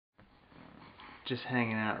just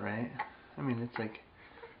hanging out, right? I mean, it's like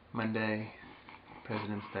Monday,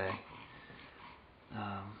 President's Day.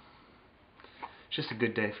 It's just a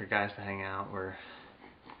good day for guys to hang out. We're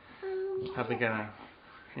probably gonna,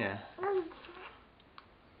 yeah,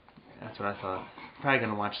 that's what I thought. Probably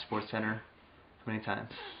gonna watch Sports Center. How many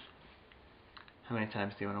times? How many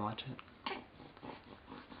times do you want to watch it?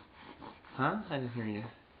 Huh? I didn't hear you.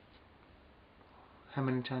 How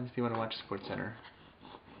many times do you want to watch Sports Center?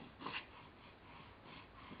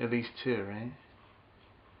 At least 2, right?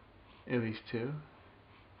 At least 2?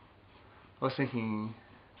 I was thinking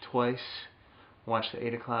twice, watch the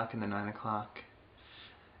 8 o'clock and the 9 o'clock,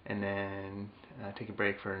 and then take a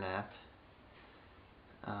break for a nap,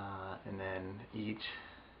 and then eat.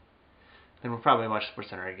 Then we'll probably watch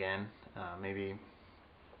SportsCenter again, maybe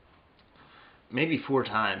 4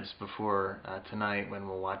 times before tonight when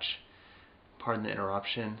we'll watch Pardon the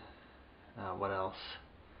Interruption. What else?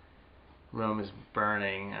 Rome is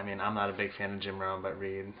Burning. I mean, I'm not a big fan of Jim Rome, but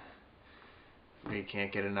Reed can't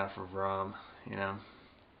get enough of Rome, you know.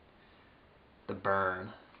 The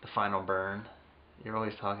burn, the final burn. You're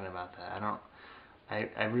always talking about that.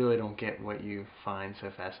 I really don't get what you find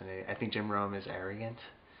so fascinating. I think Jim Rome is arrogant,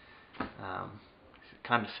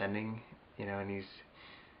 condescending, you know, and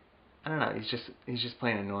I don't know, he's just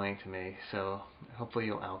plain annoying to me. So hopefully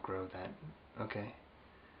you'll outgrow that. Okay.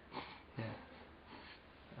 Yeah.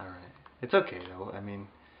 All right. It's okay though. I mean,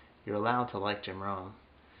 you're allowed to like Jim Rome.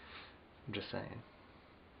 I'm just saying.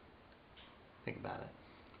 Think about it.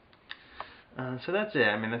 So that's it.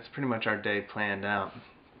 I mean, that's pretty much our day planned out.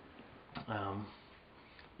 I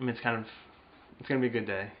mean, it's gonna be a good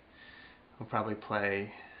day. We'll probably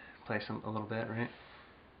play a little bit, right?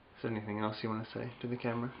 Is there anything else you want to say to the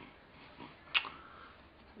camera?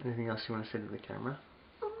 Anything else you want to say to the camera?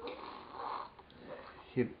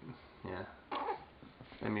 Yeah.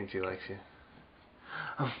 That means he likes you.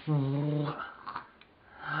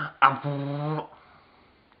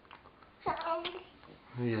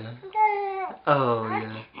 Yeah. Oh,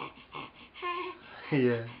 yeah.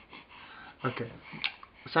 Yeah. Okay.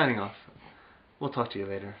 Signing off. We'll talk to you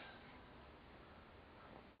later.